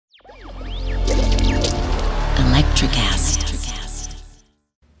Electrocast.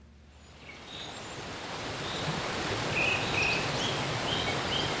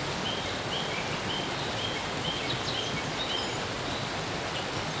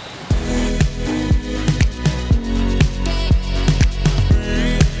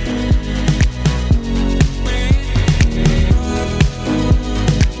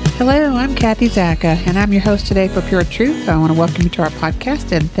 Hello, I'm Kathy Zacka, and I'm your host today for Pure Truth. I want to welcome you to our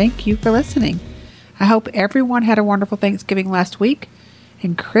podcast, and thank you for listening. I hope everyone had a wonderful Thanksgiving last week,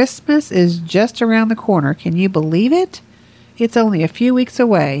 and Christmas is just around the corner. Can you believe it? It's only a few weeks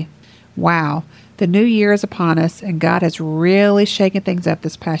away. Wow, the new year is upon us, and God has really shaken things up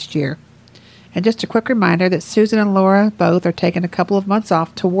this past year. And just a quick reminder that Susan and Laura both are taking a couple of months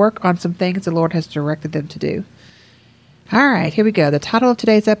off to work on some things the Lord has directed them to do. All right, here we go. The title of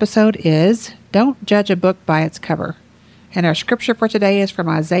today's episode is Don't Judge a Book by Its Cover. And our scripture for today is from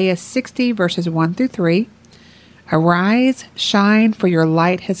Isaiah 60, verses 1 through 3. Arise, shine, for your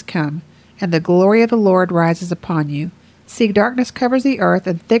light has come, and the glory of the Lord rises upon you. See, darkness covers the earth,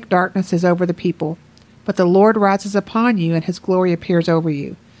 and thick darkness is over the people. But the Lord rises upon you, and his glory appears over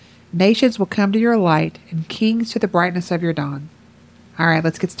you. Nations will come to your light, and kings to the brightness of your dawn. All right,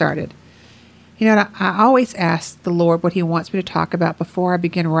 let's get started. You know, I always ask the Lord what he wants me to talk about before I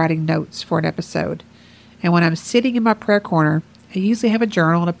begin writing notes for an episode. And when I'm sitting in my prayer corner, I usually have a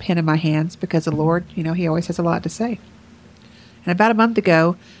journal and a pen in my hands because the Lord, he always has a lot to say. And about a month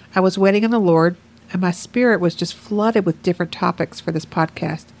ago, I was waiting on the Lord, and my spirit was just flooded with different topics for this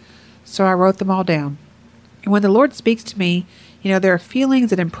podcast. So I wrote them all down. And when the Lord speaks to me, there are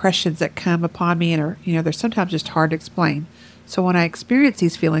feelings and impressions that come upon me and they're sometimes just hard to explain. So when I experience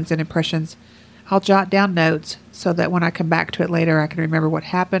these feelings and impressions, I'll jot down notes so that when I come back to it later, I can remember what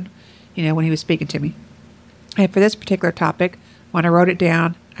happened, when he was speaking to me. And for this particular topic, when I wrote it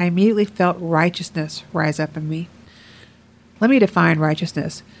down, I immediately felt righteousness rise up in me. Let me define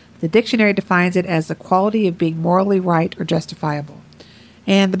righteousness. The dictionary defines it as the quality of being morally right or justifiable.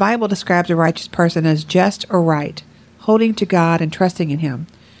 And the Bible describes a righteous person as just or right, holding to God and trusting in him.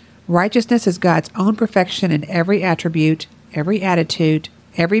 Righteousness is God's own perfection in every attribute, every attitude,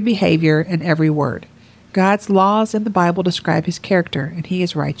 every behavior, and every word. God's laws in the Bible describe his character, and he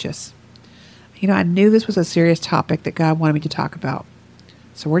is righteous. I knew this was a serious topic that God wanted me to talk about.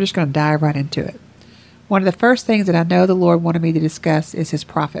 So we're just going to dive right into it. One of the first things that I know the Lord wanted me to discuss is his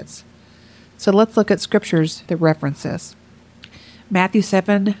prophets. So let's look at scriptures that reference this. Matthew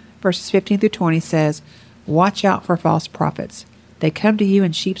 7, verses 15 through 20 says, Watch out for false prophets. They come to you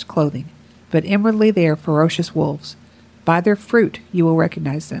in sheep's clothing, but inwardly they are ferocious wolves. By their fruit you will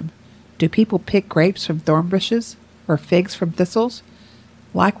recognize them. Do people pick grapes from thorn bushes, or figs from thistles?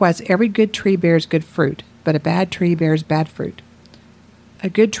 Likewise, every good tree bears good fruit, but a bad tree bears bad fruit. A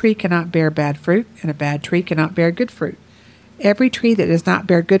good tree cannot bear bad fruit, and a bad tree cannot bear good fruit. Every tree that does not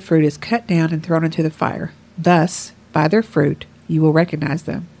bear good fruit is cut down and thrown into the fire. Thus, by their fruit you will recognize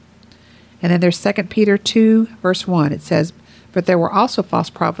them. And then there's 2 Peter 2, verse 1. It says, But there were also false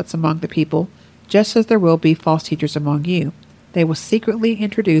prophets among the people, just as there will be false teachers among you. They will secretly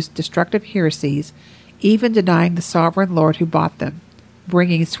introduce destructive heresies, even denying the sovereign Lord who bought them,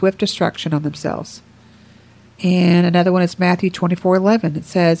 bringing swift destruction on themselves. And another one is Matthew 24:11. It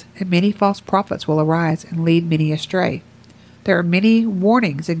says, And many false prophets will arise and lead many astray. There are many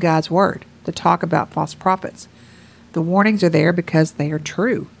warnings in God's word that talk about false prophets. The warnings are there because they are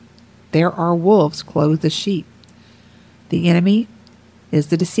true. There are wolves clothed as sheep. The enemy is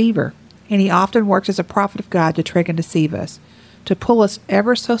the deceiver, and he often works as a prophet of God to trick and deceive us, to pull us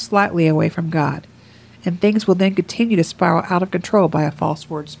ever so slightly away from God, and things will then continue to spiral out of control by a false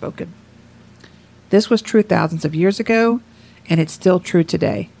word spoken. This was true thousands of years ago, and it's still true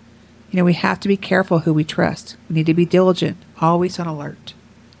today. We have to be careful who we trust. We need to be diligent, always on alert.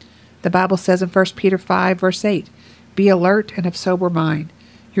 The Bible says in 1 Peter 5, verse 8, Be alert and of sober mind.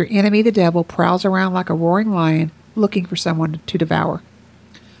 Your enemy, the devil, prowls around like a roaring lion, looking for someone to devour.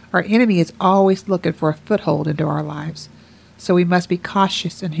 Our enemy is always looking for a foothold into our lives, so we must be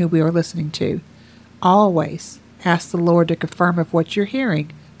cautious in who we are listening to. Always ask the Lord to confirm if what you're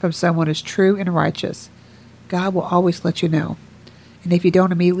hearing from someone is true and righteous. God will always let you know. And if you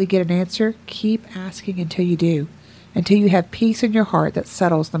don't immediately get an answer, keep asking until you do, until you have peace in your heart that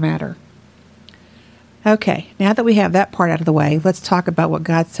settles the matter. Okay, now that we have that part out of the way, let's talk about what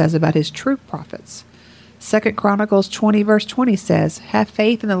God says about his true prophets. 2 Chronicles 20, verse 20 says, Have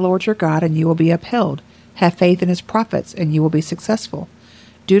faith in the Lord your God, and you will be upheld. Have faith in his prophets, and you will be successful.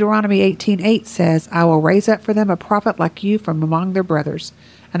 Deuteronomy 18:8 says, I will raise up for them a prophet like you from among their brothers,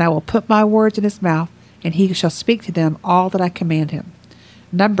 and I will put my words in his mouth, and he shall speak to them all that I command him.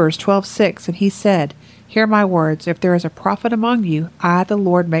 Numbers 12:6, and he said, Hear my words. If there is a prophet among you, I, the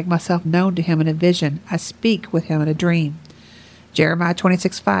Lord, make myself known to him in a vision. I speak with him in a dream. Jeremiah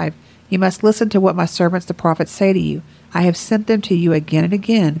 26:5. You must listen to what my servants the prophets say to you. I have sent them to you again and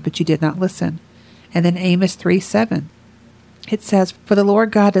again, but you did not listen. And then Amos 3:7. It says, For the Lord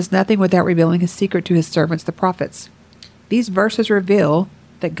God does nothing without revealing his secret to his servants the prophets. These verses reveal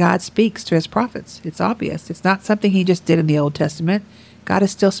that God speaks to his prophets. It's obvious. It's not something he just did in the Old Testament. God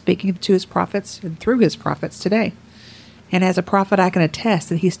is still speaking to his prophets and through his prophets today. And as a prophet, I can attest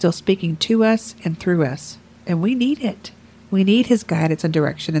that he's still speaking to us and through us. And we need it. We need his guidance and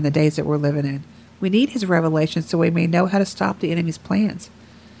direction in the days that we're living in. We need his revelation so we may know how to stop the enemy's plans.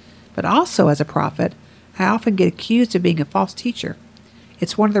 But also as a prophet, I often get accused of being a false teacher.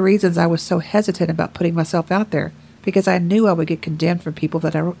 It's one of the reasons I was so hesitant about putting myself out there, because I knew I would get condemned from people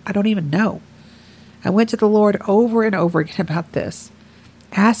that I don't even know. I went to the Lord over and over again about this,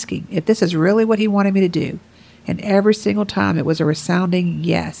 asking if this is really what he wanted me to do. And every single time it was a resounding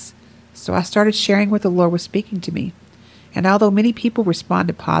yes. So I started sharing what the Lord was speaking to me. And although many people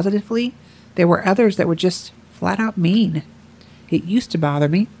responded positively, there were others that were just flat out mean. It used to bother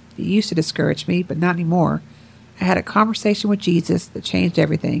me. It used to discourage me, but not anymore. I had a conversation with Jesus that changed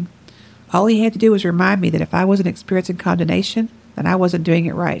everything. All he had to do was remind me that if I wasn't experiencing condemnation, then I wasn't doing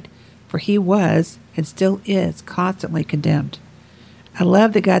it right. For he was, and still is, constantly condemned. I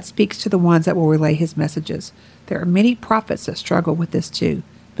love that God speaks to the ones that will relay his messages. There are many prophets that struggle with this too,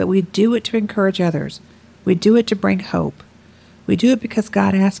 but we do it to encourage others. We do it to bring hope. We do it because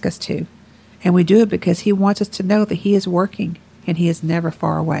God asked us to, and we do it because he wants us to know that he is working and he is never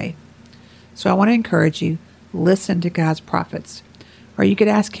far away. So I want to encourage you, listen to God's prophets. Or you could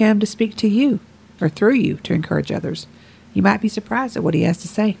ask him to speak to you or through you to encourage others. You might be surprised at what he has to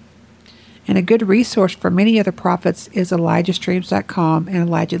say. And a good resource for many other prophets is ElijahStreams.com and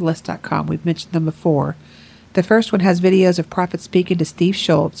ElijahList.com. We've mentioned them before. The first one has videos of prophets speaking to Steve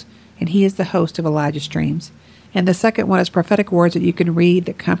Schultz, and he is the host of Elijah Streams. And the second one is prophetic words that you can read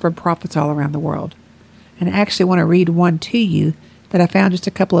that come from prophets all around the world. And I actually want to read one to you that I found just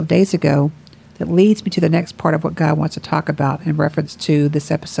a couple of days ago that leads me to the next part of what God wants to talk about in reference to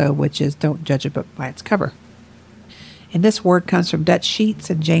this episode, which is Don't Judge a Book by its Cover. And this word comes from Dutch Sheets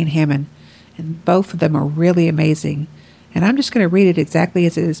and Jane Hammond, and both of them are really amazing. And I'm just going to read it exactly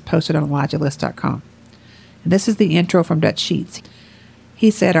as it is posted on ElijahList.com. And this is the intro from Dutch Sheets. He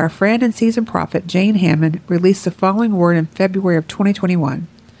said, Our friend and seasoned prophet, Jane Hammond, released the following word in February of 2021.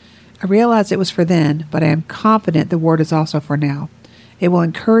 I realized it was for then, but I am confident the word is also for now. It will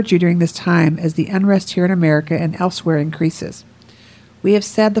encourage you during this time as the unrest here in America and elsewhere increases. We have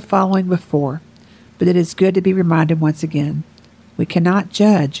said the following before, but it is good to be reminded once again. We cannot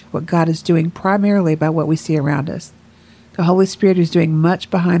judge what God is doing primarily by what we see around us. The Holy Spirit is doing much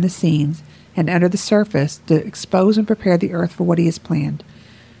behind the scenes and under the surface to expose and prepare the earth for what he has planned.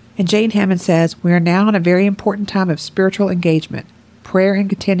 And Jane Hammond says, We are now in a very important time of spiritual engagement, prayer and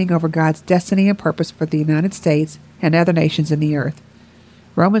contending over God's destiny and purpose for the United States and other nations in the earth.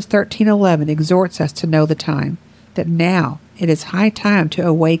 Romans 13:11 exhorts us to know the time, that now it is high time to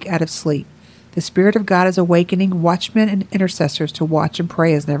awake out of sleep. The Spirit of God is awakening watchmen and intercessors to watch and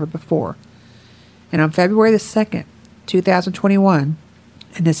pray as never before. And on February the 2nd, 2021,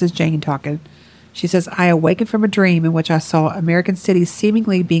 and this is Jane talking, she says, I awakened from a dream in which I saw American cities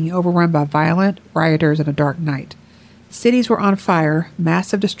seemingly being overrun by violent rioters in a dark night. Cities were on fire,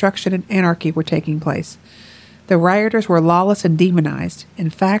 massive destruction and anarchy were taking place. The rioters were lawless and demonized. In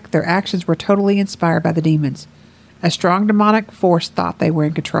fact, their actions were totally inspired by the demons. A strong demonic force thought they were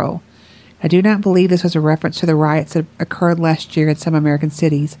in control. I do not believe this was a reference to the riots that occurred last year in some American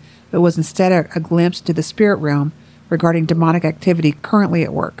cities, but was instead a glimpse to the spirit realm regarding demonic activity currently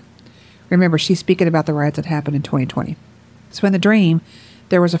at work. Remember, she's speaking about the riots that happened in 2020. So in the dream,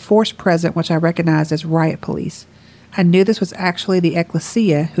 there was a force present which I recognized as riot police. I knew this was actually the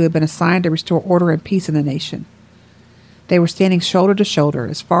ecclesia who had been assigned to restore order and peace in the nation. They were standing shoulder to shoulder,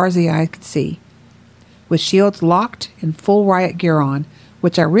 as far as the eye could see, with shields locked and full riot gear on,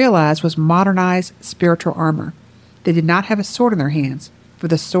 which I realized was modernized spiritual armor. They did not have a sword in their hands, for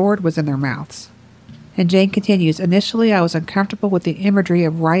the sword was in their mouths. And Jane continues, Initially I was uncomfortable with the imagery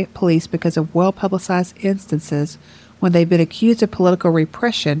of riot police because of well-publicized instances when they've been accused of political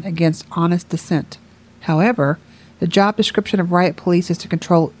repression against honest dissent. However, the job description of riot police is to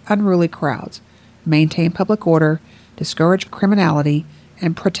control unruly crowds, maintain public order, discourage criminality,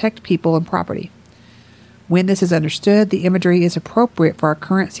 and protect people and property. When this is understood, the imagery is appropriate for our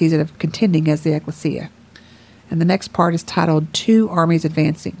current season of contending as the ecclesia. And the next part is titled, Two Armies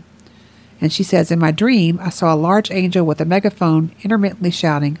Advancing. And she says, In my dream, I saw a large angel with a megaphone intermittently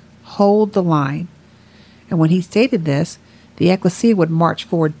shouting, Hold the line. And when he stated this, the ecclesia would march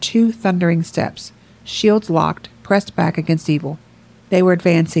forward 2 thundering steps, shields locked, pressed back against evil. They were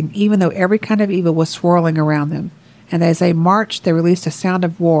advancing, even though every kind of evil was swirling around them. And as they marched, they released a sound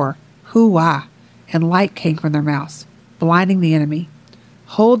of war, hoo-ah, and light came from their mouths, blinding the enemy.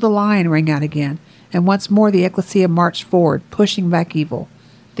 Hold the line rang out again, and once more the ecclesia marched forward, pushing back evil.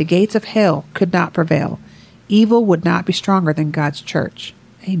 The gates of hell could not prevail. Evil would not be stronger than God's church.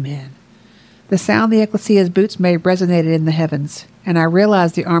 Amen. The sound the ecclesia's boots made resonated in the heavens, and I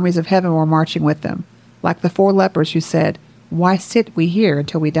realized the armies of heaven were marching with them, like the 4 lepers who said, "Why sit we here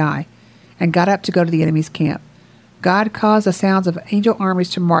until we die?" and got up to go to the enemy's camp. God caused the sounds of angel armies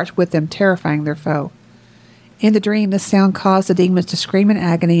to march with them, terrifying their foe. In the dream, this sound caused the demons to scream in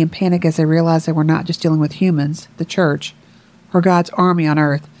agony and panic as they realized they were not just dealing with humans, the church, or God's army on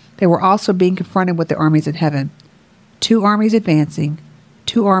earth. They were also being confronted with the armies in heaven. 2 armies advancing,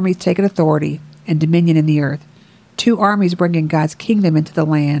 2 armies taking authority and dominion in the earth, 2 armies bringing God's kingdom into the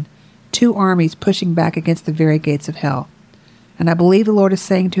land, 2 armies pushing back against the very gates of hell. And I believe the Lord is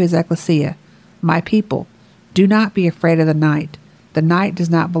saying to his ecclesia, "My people, do not be afraid of the night. The night does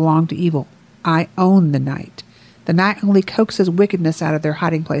not belong to evil. I own the night. The night only coaxes wickedness out of their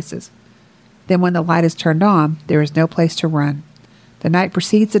hiding places. Then when the light is turned on, there is no place to run. The night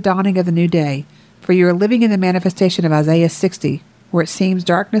precedes the dawning of the new day, for you are living in the manifestation of Isaiah 60, where it seems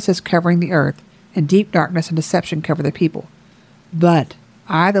darkness is covering the earth, and deep darkness and deception cover the people. But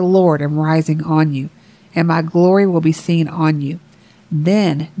I, the Lord, am rising on you, and my glory will be seen on you.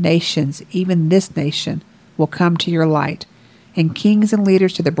 Then nations, even this nation, will come to your light, and kings and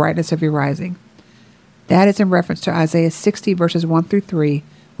leaders to the brightness of your rising." That is in reference to Isaiah 60, verses 1 through 3,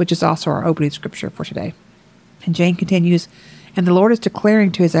 which is also our opening scripture for today. And Jane continues, "And the Lord is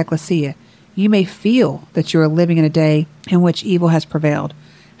declaring to his ecclesia, you may feel that you are living in a day in which evil has prevailed.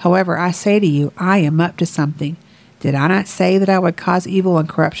 However, I say to you, I am up to something. Did I not say that I would cause evil and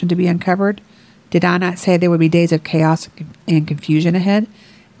corruption to be uncovered? Did I not say there would be days of chaos and confusion ahead?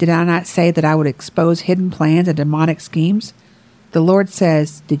 Did I not say that I would expose hidden plans and demonic schemes? The Lord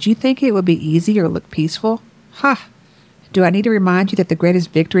says, did you think it would be easy or look peaceful? Ha! Do I need to remind you that the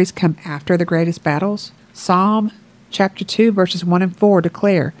greatest victories come after the greatest battles? Psalm chapter 2, verses 1 and 4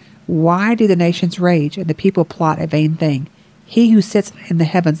 declare, why do the nations rage and the people plot a vain thing? He who sits in the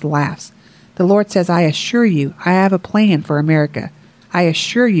heavens laughs. The Lord says, I assure you, I have a plan for America. I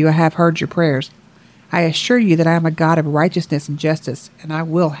assure you, I have heard your prayers. I assure you that I am a God of righteousness and justice, and I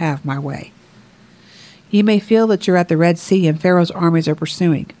will have my way. You may feel that you're at the Red Sea and Pharaoh's armies are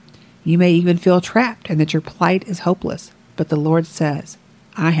pursuing. You may even feel trapped and that your plight is hopeless. But the Lord says,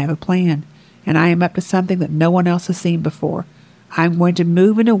 I have a plan, and I am up to something that no one else has seen before. I am going to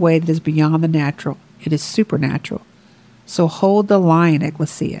move in a way that is beyond the natural. It is supernatural. So hold the line,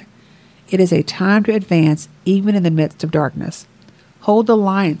 Ecclesia. It is a time to advance even in the midst of darkness. Hold the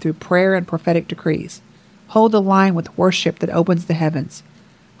line through prayer and prophetic decrees. Hold the line with worship that opens the heavens.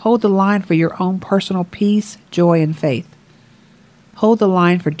 Hold the line for your own personal peace, joy, and faith. Hold the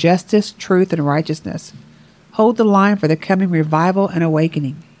line for justice, truth, and righteousness. Hold the line for the coming revival and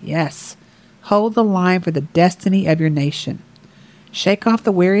awakening. Yes, hold the line for the destiny of your nation. Shake off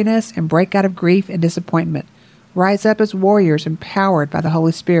the weariness and break out of grief and disappointment. Rise up as warriors empowered by the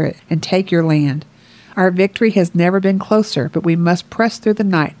Holy Spirit and take your land. Our victory has never been closer, but we must press through the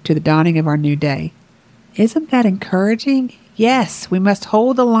night to the dawning of our new day. Isn't that encouraging? Yes, we must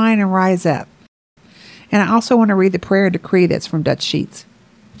hold the line and rise up. And I also want to read the prayer decree that's from Dutch Sheets.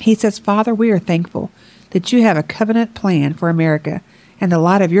 He says, Father, we are thankful that you have a covenant plan for America, and the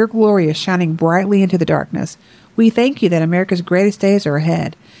light of your glory is shining brightly into the darkness. We thank you that America's greatest days are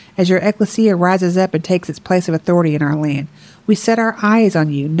ahead. As your ecclesia rises up and takes its place of authority in our land, we set our eyes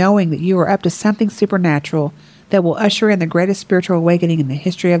on you, knowing that you are up to something supernatural that will usher in the greatest spiritual awakening in the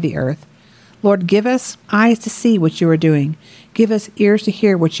history of the earth. Lord, give us eyes to see what you are doing. Give us ears to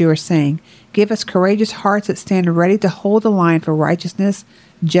hear what you are saying. Give us courageous hearts that stand ready to hold the line for righteousness,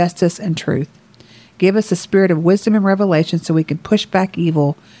 justice, and truth. Give us a spirit of wisdom and revelation so we can push back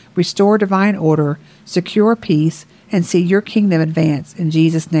evil, restore divine order, secure peace, and see your kingdom advance. In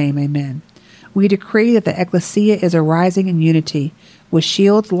Jesus' name, amen. We decree that the ecclesia is arising in unity, with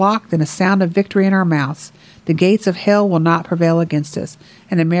shields locked and a sound of victory in our mouths. The gates of hell will not prevail against us,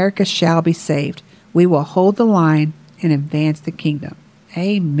 and America shall be saved. We will hold the line and advance the kingdom.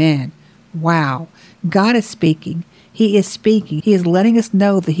 Amen. Wow. God is speaking. He is speaking. He is letting us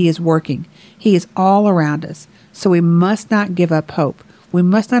know that he is working. He is all around us. So we must not give up hope. We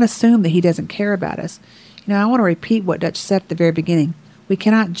must not assume that he doesn't care about us. I want to repeat what Dutch said at the very beginning. We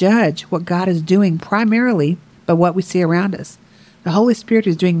cannot judge what God is doing primarily by what we see around us. The Holy Spirit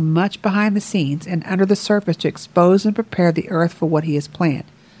is doing much behind the scenes and under the surface to expose and prepare the earth for what he has planned.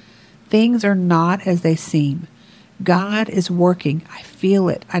 Things are not as they seem. God is working. I feel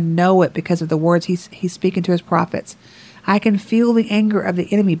it. I know it because of the words he's speaking to his prophets. I can feel the anger of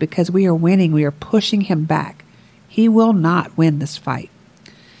the enemy because we are winning. We are pushing him back. He will not win this fight.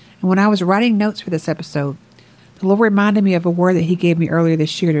 And when I was writing notes for this episode, the Lord reminded me of a word that he gave me earlier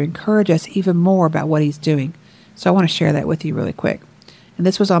this year to encourage us even more about what he's doing. So I want to share that with you really quick. And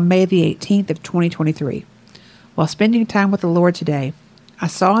this was on May the 18th of 2023. While spending time with the Lord today, I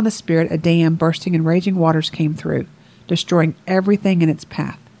saw in the Spirit a dam bursting and raging waters came through, destroying everything in its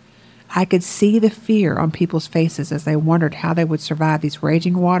path. I could see the fear on people's faces as they wondered how they would survive these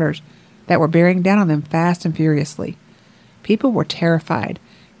raging waters that were bearing down on them fast and furiously. People were terrified,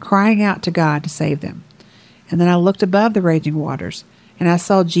 crying out to God to save them. And then I looked above the raging waters, and I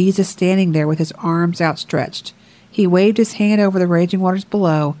saw Jesus standing there with his arms outstretched. He waved his hand over the raging waters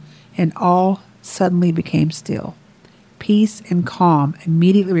below, and all suddenly became still. Peace and calm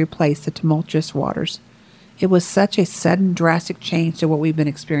immediately replaced the tumultuous waters. It was such a sudden, drastic change to what we've been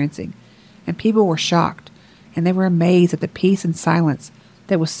experiencing, and people were shocked, and they were amazed at the peace and silence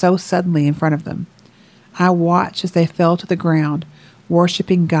that was so suddenly in front of them. I watched as they fell to the ground,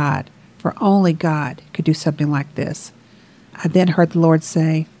 worshiping God, for only God could do something like this. I then heard the Lord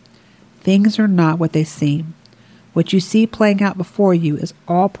say, "Things are not what they seem. What you see playing out before you is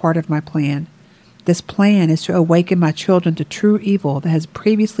all part of my plan. This plan is to awaken my children to true evil that has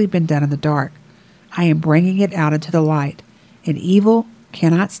previously been done in the dark. I am bringing it out into the light, and evil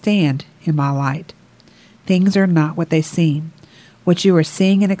cannot stand in my light. Things are not what they seem. What you are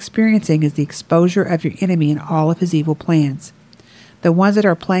seeing and experiencing is the exposure of your enemy and all of his evil plans. The ones that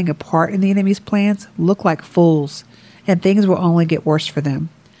are playing a part in the enemy's plans look like fools, and things will only get worse for them,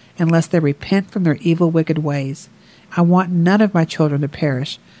 unless they repent from their evil, wicked ways. I want none of my children to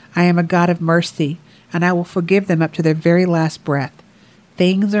perish. I am a God of mercy, and I will forgive them up to their very last breath.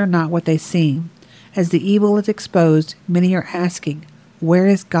 Things are not what they seem. As the evil is exposed, many are asking, where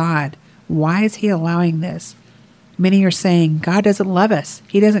is God? Why is he allowing this? Many are saying, God doesn't love us.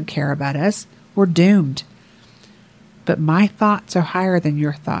 He doesn't care about us. We're doomed. But my thoughts are higher than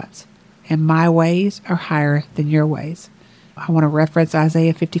your thoughts, and my ways are higher than your ways. I want to reference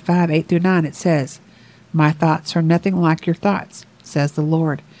Isaiah 55, 8 through 9. It says, my thoughts are nothing like your thoughts, says the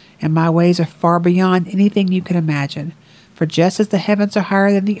Lord, and my ways are far beyond anything you can imagine. For just as the heavens are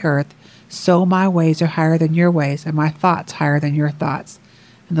higher than the earth, so my ways are higher than your ways, and my thoughts higher than your thoughts.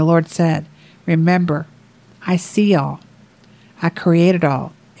 And the Lord said, remember, I see all. I created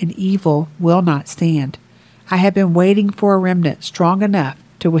all, and evil will not stand. I have been waiting for a remnant strong enough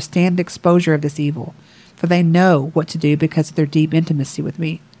to withstand the exposure of this evil, for they know what to do because of their deep intimacy with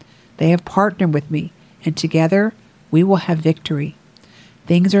me. They have partnered with me, and together we will have victory.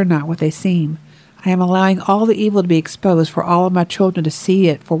 Things are not what they seem. I am allowing all the evil to be exposed for all of my children to see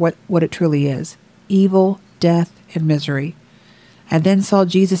it for what it truly is, evil, death, and misery. I then saw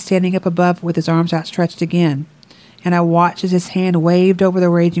Jesus standing up above with his arms outstretched again, and I watched as his hand waved over the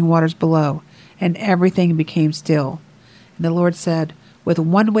raging waters below, and everything became still. And the Lord said, with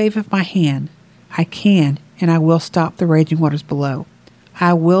one wave of my hand, I can and I will stop the raging waters below.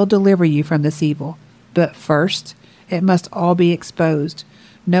 I will deliver you from this evil. But first, it must all be exposed.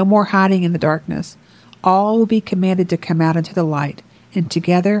 No more hiding in the darkness. All will be commanded to come out into the light, and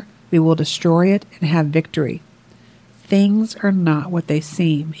together we will destroy it and have victory. Things are not what they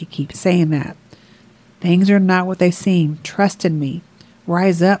seem. He keeps saying that. Things are not what they seem. Trust in me.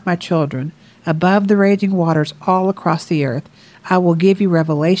 Rise up, my children, above the raging waters all across the earth. I will give you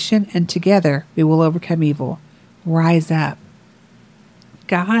revelation, and together we will overcome evil. Rise up.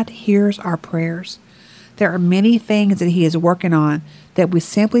 God hears our prayers. There are many things that he is working on that we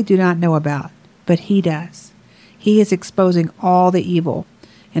simply do not know about, but he does. He is exposing all the evil,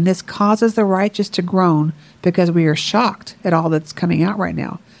 and this causes the righteous to groan because we are shocked at all that's coming out right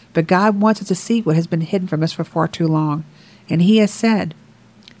now. But God wants us to see what has been hidden from us for far too long, and he has said,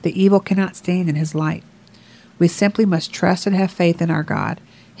 the evil cannot stand in his light. We simply must trust and have faith in our God.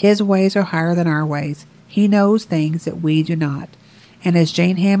 His ways are higher than our ways. He knows things that we do not. And as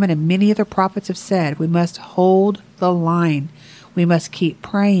Jane Hammond and many other prophets have said, we must hold the line. We must keep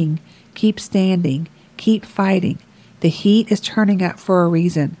praying, keep standing, keep fighting. The heat is turning up for a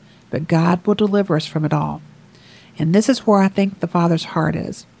reason, but God will deliver us from it all. And this is where I think the Father's heart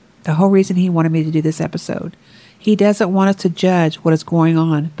is. The whole reason he wanted me to do this episode. He doesn't want us to judge what is going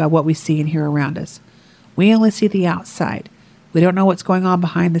on by what we see and hear around us. We only see the outside. We don't know what's going on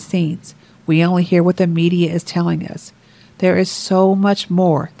behind the scenes. We only hear what the media is telling us. There is so much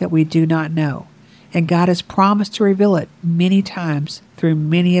more that we do not know. And God has promised to reveal it many times through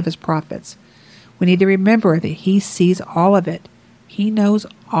many of his prophets. We need to remember that he sees all of it. He knows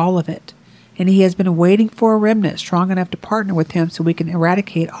all of it. And he has been waiting for a remnant strong enough to partner with him so we can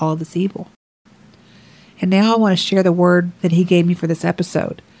eradicate all of this evil. And now I want to share the word that he gave me for this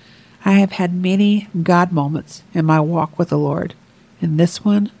episode. I have had many God moments in my walk with the Lord, and this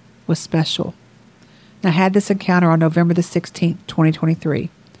one was special. I had this encounter on November the 16th, 2023.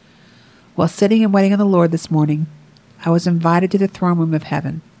 While sitting and waiting on the Lord this morning, I was invited to the throne room of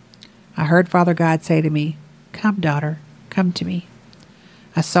heaven. I heard Father God say to me, "Come, daughter, come to me."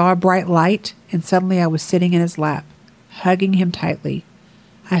 I saw a bright light, and suddenly I was sitting in his lap, hugging him tightly.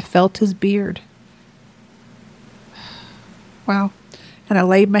 I felt his beard. Wow. And I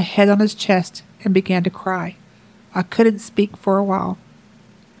laid my head on his chest and began to cry. I couldn't speak for a while.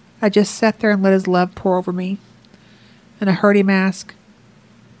 I just sat there and let his love pour over me. And I heard him ask,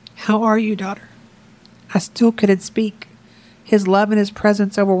 "How are you, daughter?" I still couldn't speak. His love and his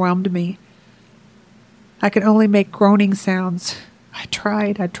presence overwhelmed me. I could only make groaning sounds. I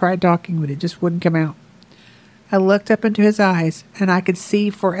tried talking, but it just wouldn't come out. I looked up into his eyes, and I could see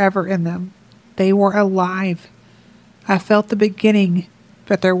forever in them. They were alive. I felt the beginning,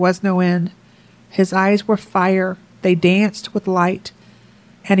 but there was no end. His eyes were fire. They danced with light,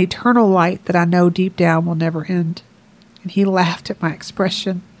 an eternal light that I know deep down will never end. And he laughed at my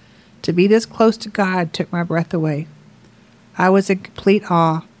expression. To be this close to God took my breath away. I was in complete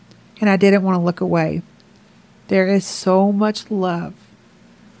awe, and I didn't want to look away. There is so much love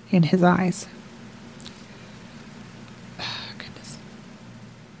in his eyes. Goodness.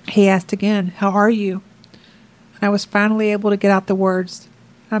 He asked again, "How are you?" And I was finally able to get out the words,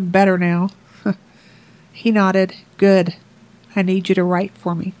 "I'm better now." He nodded, "Good. I need you to write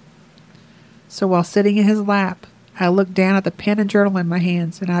for me." So while sitting in his lap, I looked down at the pen and journal in my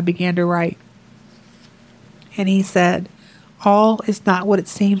hands, and I began to write. And he said, "All is not what it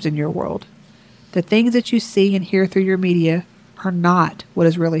seems in your world. The things that you see and hear through your media are not what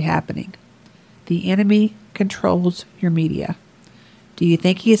is really happening. The enemy controls your media. Do you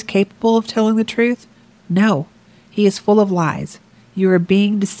think he is capable of telling the truth? No. He is full of lies. You are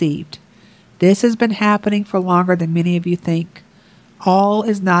being deceived. This has been happening for longer than many of you think. All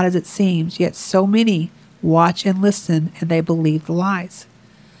is not as it seems, yet so many watch and listen, and they believe the lies.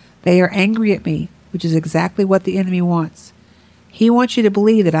 They are angry at me, which is exactly what the enemy wants. He wants you to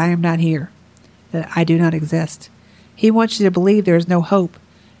believe that I am not here, that I do not exist. He wants you to believe there is no hope,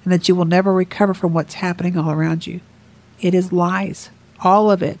 and that you will never recover from what's happening all around you. It is lies. All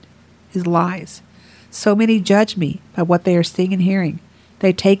of it is lies. So many judge me by what they are seeing and hearing.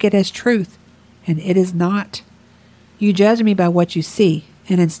 They take it as truth, and it is not. You judge me by what you see,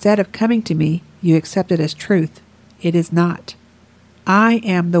 and instead of coming to me, you accept it as truth. It is not. I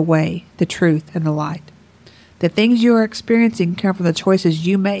am the way, the truth, and the light. The things you are experiencing come from the choices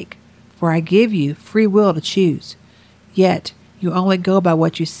you make, for I give you free will to choose. Yet, you only go by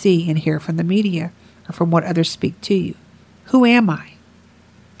what you see and hear from the media, or from what others speak to you. Who am I?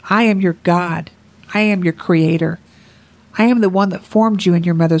 I am your God. I am your creator. I am the one that formed you in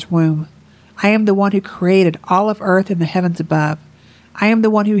your mother's womb. I am the one who created all of earth and the heavens above. I am the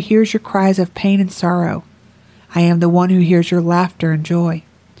one who hears your cries of pain and sorrow. I am the one who hears your laughter and joy.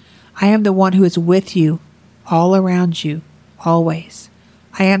 I am the one who is with you, all around you, always.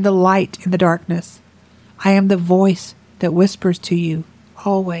 I am the light in the darkness. I am the voice that whispers to you,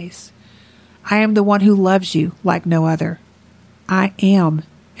 always. I am the one who loves you like no other. I am,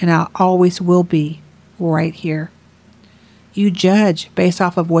 and I always will be, right here. You judge based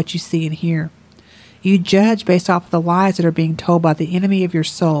off of what you see and hear. You judge based off of the lies that are being told by the enemy of your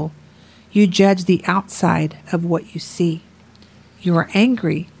soul. You judge the outside of what you see. You are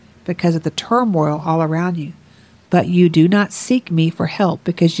angry because of the turmoil all around you, but you do not seek me for help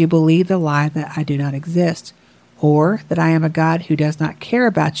because you believe the lie that I do not exist, or that I am a God who does not care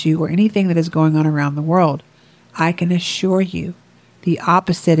about you or anything that is going on around the world. I can assure you the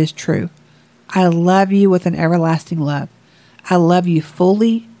opposite is true. I love you with an everlasting love. I love you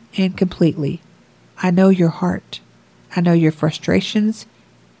fully and completely. I know your heart. I know your frustrations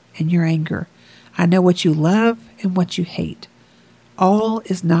and your anger. I know what you love and what you hate. All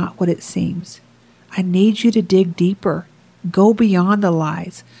is not what it seems. I need you to dig deeper. Go beyond the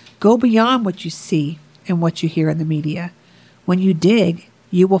lies. Go beyond what you see and what you hear in the media. When you dig,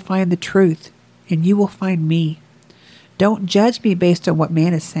 you will find the truth, and you will find me. Don't judge me based on what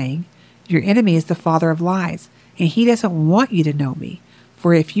man is saying. Your enemy is the father of lies, and he doesn't want you to know me.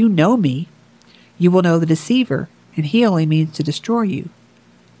 For if you know me, you will know the deceiver, and he only means to destroy you.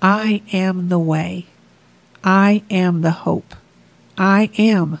 I am the way. I am the hope. I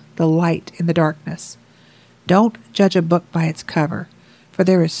am the light in the darkness. Don't judge a book by its cover, for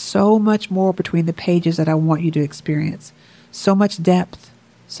there is so much more between the pages that I want you to experience. So much depth,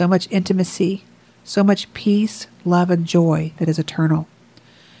 so much intimacy, so much peace, love, and joy that is eternal.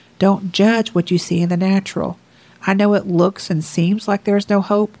 Don't judge what you see in the natural. I know it looks and seems like there is no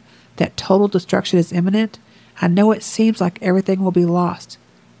hope, that total destruction is imminent. I know it seems like everything will be lost.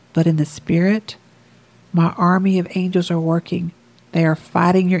 But in the Spirit, my army of angels are working. They are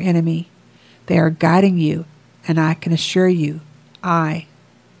fighting your enemy. They are guiding you. And I can assure you,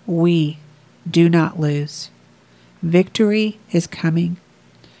 we do not lose. Victory is coming.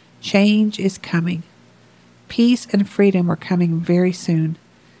 Change is coming. Peace and freedom are coming very soon.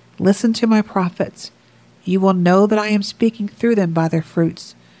 Listen to my prophets. You will know that I am speaking through them by their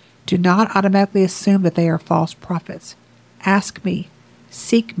fruits. Do not automatically assume that they are false prophets. Ask me,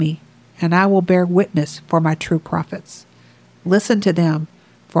 seek me, and I will bear witness for my true prophets. Listen to them,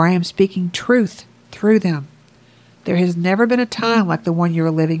 for I am speaking truth through them. There has never been a time like the one you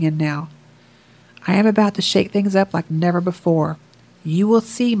are living in now. I am about to shake things up like never before. You will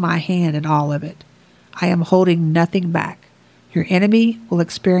see my hand in all of it. I am holding nothing back. Your enemy will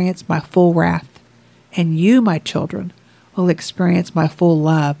experience my full wrath, and you, my children, will experience my full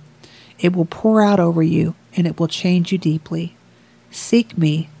love. It will pour out over you, and it will change you deeply. Seek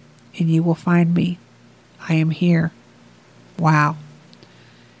me, and you will find me. I am here. Wow.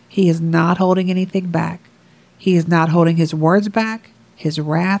 He is not holding anything back. He is not holding his words back, his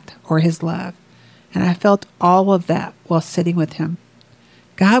wrath, or his love. And I felt all of that while sitting with him.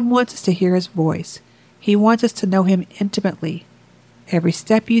 God wants us to hear his voice. He wants us to know him intimately. Every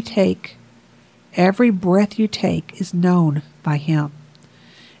step you take, every breath you take is known by him.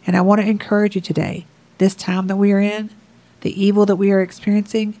 And I want to encourage you today, this time that we are in, the evil that we are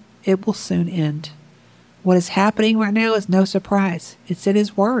experiencing, it will soon end. What is happening right now is no surprise. It's in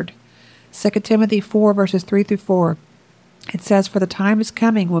his word. 2 Timothy 4 verses 3 through 4. It says, "For the time is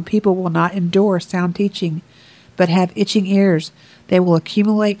coming when people will not endure sound teaching, but have itching ears. They will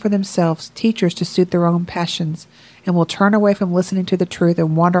accumulate for themselves teachers to suit their own passions, and will turn away from listening to the truth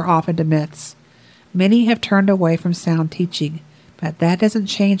and wander off into myths. Many have turned away from sound teaching, but that doesn't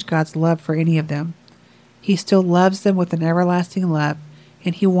change God's love for any of them. He still loves them with an everlasting love,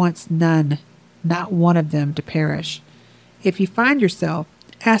 and he wants none, not one of them, to perish." If you find yourself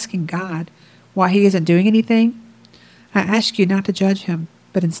asking God why he isn't doing anything, I ask you not to judge him,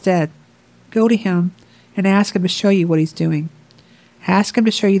 but instead, go to him and ask him to show you what he's doing. Ask him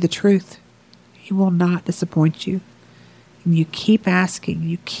to show you the truth. He will not disappoint you. And you keep asking,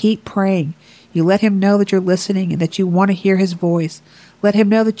 you keep praying. You let him know that you're listening and that you want to hear his voice. Let him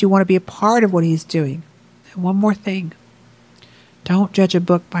know that you want to be a part of what he's doing. And one more thing. Don't judge a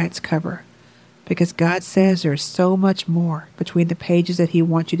book by its cover, because God says there is so much more between the pages that he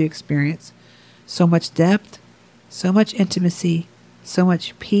wants you to experience. So much depth, so much intimacy, so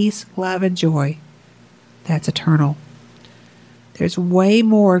much peace, love, and joy. That's eternal. There's way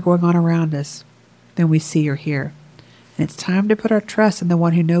more going on around us than we see or hear. And it's time to put our trust in the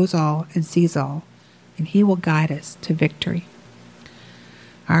one who knows all and sees all, and he will guide us to victory.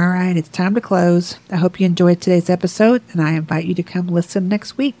 All right, it's time to close. I hope you enjoyed today's episode, and I invite you to come listen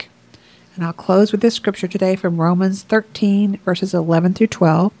next week. And I'll close with this scripture today from Romans 13, verses 11 through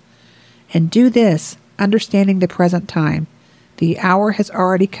 12. "And do this, understanding the present time. The hour has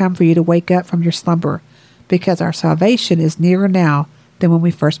already come for you to wake up from your slumber, because our salvation is nearer now than when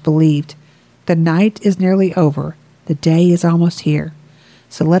we first believed. The night is nearly over. The day is almost here.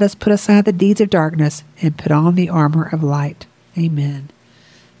 So let us put aside the deeds of darkness and put on the armor of light." Amen.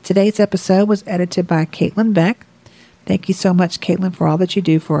 Today's episode was edited by Caitlin Beck. Thank you so much, Caitlin, for all that you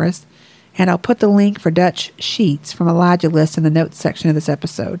do for us. And I'll put the link for Dutch Sheets from Elijah List in the notes section of this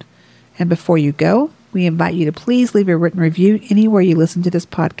episode. And before you go, we invite you to please leave a written review anywhere you listen to this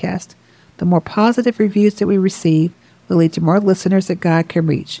podcast. The more positive reviews that we receive will lead to more listeners that God can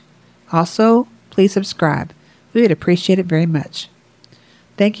reach. Also, please subscribe. We would appreciate it very much.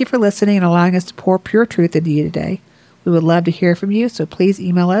 Thank you for listening and allowing us to pour pure truth into you today. We would love to hear from you, so please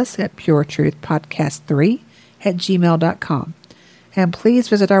email us at puretruthpodcast3@gmail.com. And please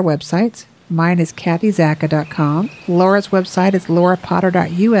visit our websites. Mine is kathyzacka.com. Laura's website is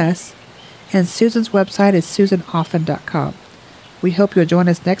laurapotter.us. And Susan's website is susanoffen.com. We hope you'll join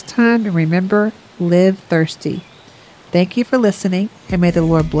us next time, and remember, live thirsty. Thank you for listening, and may the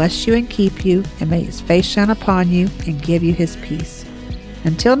Lord bless you and keep you, and may his face shine upon you and give you his peace.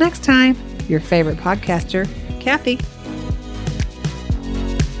 Until next time, your favorite podcaster, Kathy.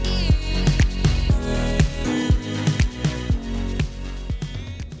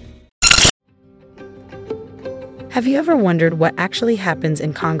 Have you ever wondered what actually happens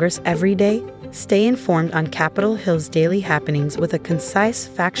in Congress every day? Stay informed on Capitol Hill's daily happenings with a concise,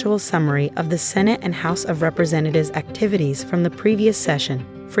 factual summary of the Senate and House of Representatives activities from the previous session,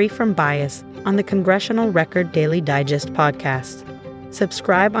 free from bias, on the Congressional Record Daily Digest podcast.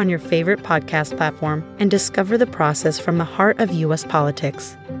 Subscribe on your favorite podcast platform and discover the process from the heart of U.S.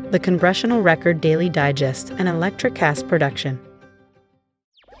 politics. The Congressional Record Daily Digest, an Electricast production.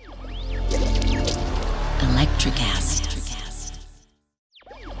 Electricast.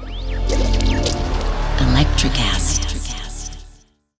 Electricast.